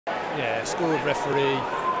Yeah, scored referee.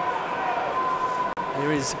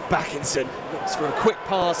 Here is Backinson, looks for a quick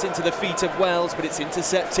pass into the feet of Wells, but it's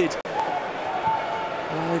intercepted.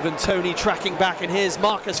 Toney tracking back, and here's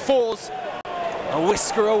Marcus Fors, a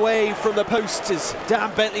whisker away from the post as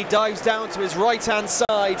Dan Bentley dives down to his right-hand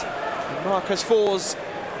side. And Marcus Fors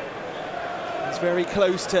is very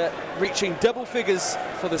close to reaching double figures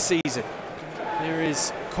for the season. Here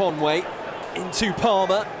is Conway into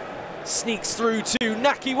Palmer, sneaks through to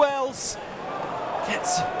Naki Wells,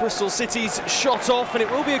 gets Bristol City's shot off, and it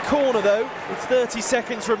will be a corner though, with 30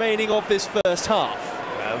 seconds remaining of this first half.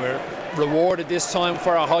 We're rewarded this time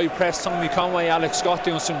for a high press. Toney, Conway, Alex Scott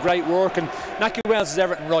doing some great work, and Naki Wells is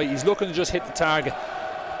everything right. He's looking to just hit the target.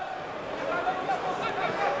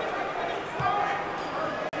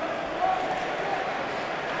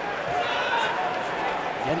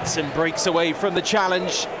 Jensen breaks away from the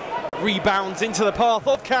challenge, rebounds into the path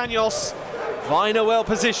of Canos. Viner well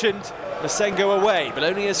positioned, Masengo away, but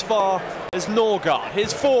only as far as Norgard.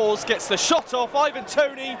 His Fors gets the shot off. Ivan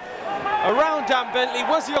Toney around Dan Bentley.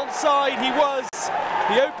 Was he onside? He was.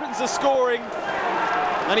 He opens the scoring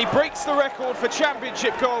and he breaks the record for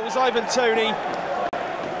championship goals. Ivan Toney,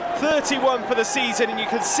 31 for the season, and you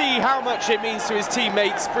can see how much it means to his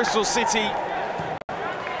teammates. Bristol City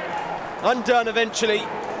undone eventually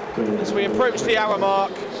as we approach the hour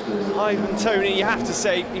mark. Ivan Toney, you have to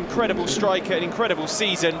say, incredible striker, an incredible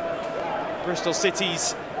season. Bristol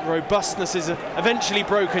City's robustness is eventually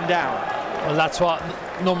broken down. Well, that's what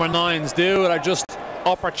number 9s do. They're just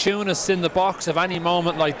opportunists in the box of any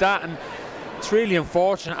moment like that, and it's really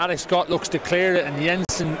unfortunate. Alex Scott looks to clear it, and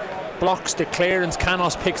Jensen blocks the clearance.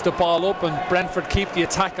 Canos picks the ball up, and Brentford keep the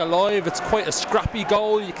attack alive. It's quite a scrappy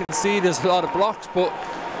goal. You can see there's a lot of blocks, but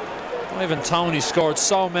Ivan Toney scored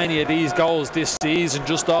so many of these goals this season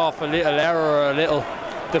just off a little error or a little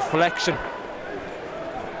deflection.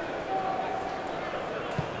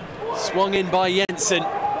 Swung in by Jensen,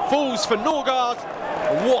 falls for Norgard.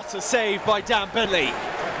 What a save by Dan Bentley.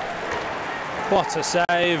 What a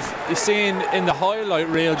save. You've seen in the highlight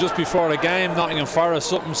reel just before the game, Nottingham Forest,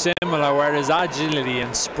 something similar, where his agility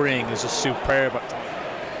and spring is just superb.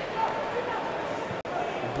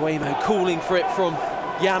 Mbeumo calling for it from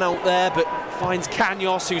Janelt there, but finds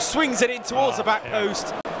Canos, who swings it in towards the back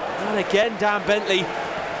post. And again, Dan Bentley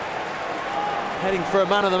heading for a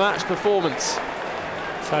man of the match performance.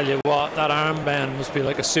 Tell you what, that armband must be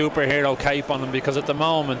like a superhero cape on him, because at the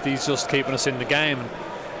moment he's just keeping us in the game. And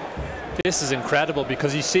this is incredible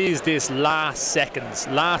because he sees this last seconds.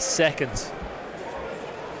 Came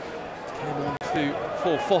on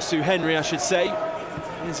for Fosu Henry, I should say.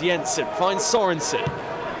 Here's Jensen, finds Sorensen.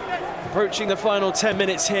 Approaching the final 10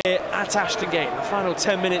 minutes here at Ashton Gate, the final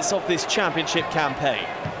 10 minutes of this championship campaign.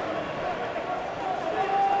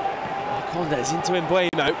 Condes into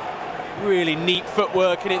Mbeumo. Really neat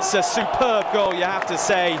footwork, and it's a superb goal, you have to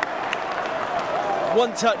say.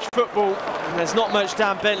 One-touch football, and there's not much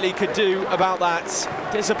Dan Bentley could do about that.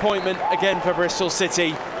 Disappointment again for Bristol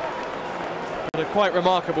City, but a quite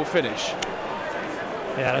remarkable finish.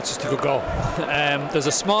 Yeah, that's just a good goal. There's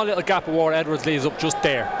a small little gap of where Edwards leaves up just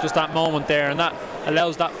there, just that moment there, and that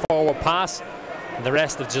allows that forward pass, and the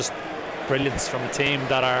rest is just brilliance from a team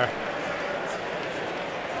that are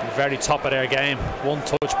the very top of their game. One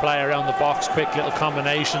touch play around the box, quick little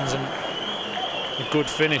combinations, and a good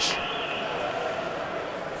finish.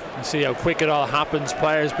 You see how quick it all happens,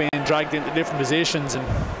 players being dragged into different positions, and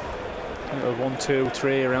 1, 2,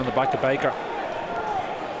 3 around the back of Baker.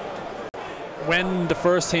 When the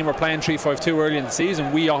first team were playing 3-5-2 early in the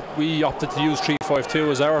season, we opted to use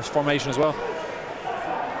 3-5-2 as our formation as well.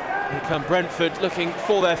 Here come Brentford looking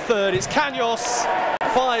for their third. It's Canos,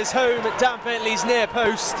 fires home at Dan Bentley's near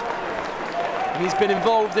post. And he's been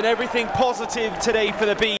involved in everything positive today for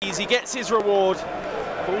the Bees. He gets his reward,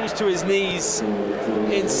 falls to his knees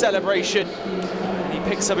in celebration, and he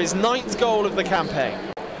picks up his 9th goal of the campaign.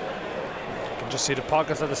 You can just see the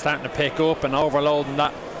pockets that are starting to pick up and overloading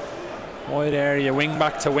that wide area, wing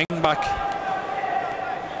back to wing back.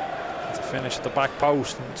 To finish at the back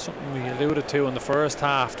post, and something we alluded to in the first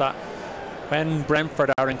half, that when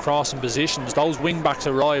Brentford are in crossing positions, those wing backs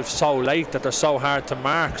arrive so late that they're so hard to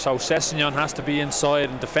mark. So Sessegnon has to be inside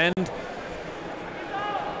and defend.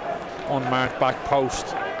 Unmarked back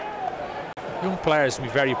post. Young players can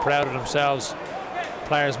be very proud of themselves.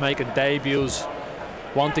 Players making debuts,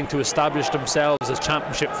 wanting to establish themselves as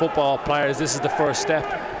championship football players. This is the first step.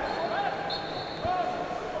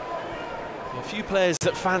 A few players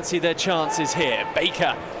that fancy their chances here.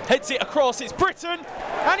 Baker heads it across, it's Britton,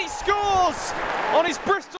 and he scores on his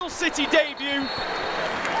Bristol City debut.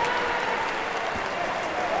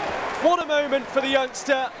 What a moment for the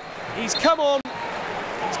youngster. He's come on,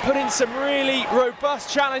 he's put in some really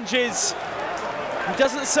robust challenges. He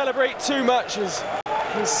doesn't celebrate too much as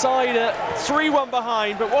his side are 3-1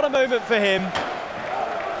 behind, but what a moment for him.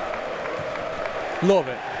 Love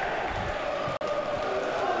it.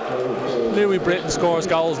 Louis Britton scores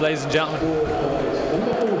goals, ladies and gentlemen.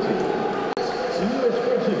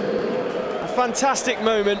 A fantastic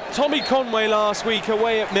moment. Tommy Conway last week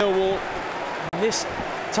away at Millwall. And this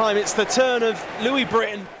time it's the turn of Louis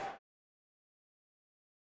Britton.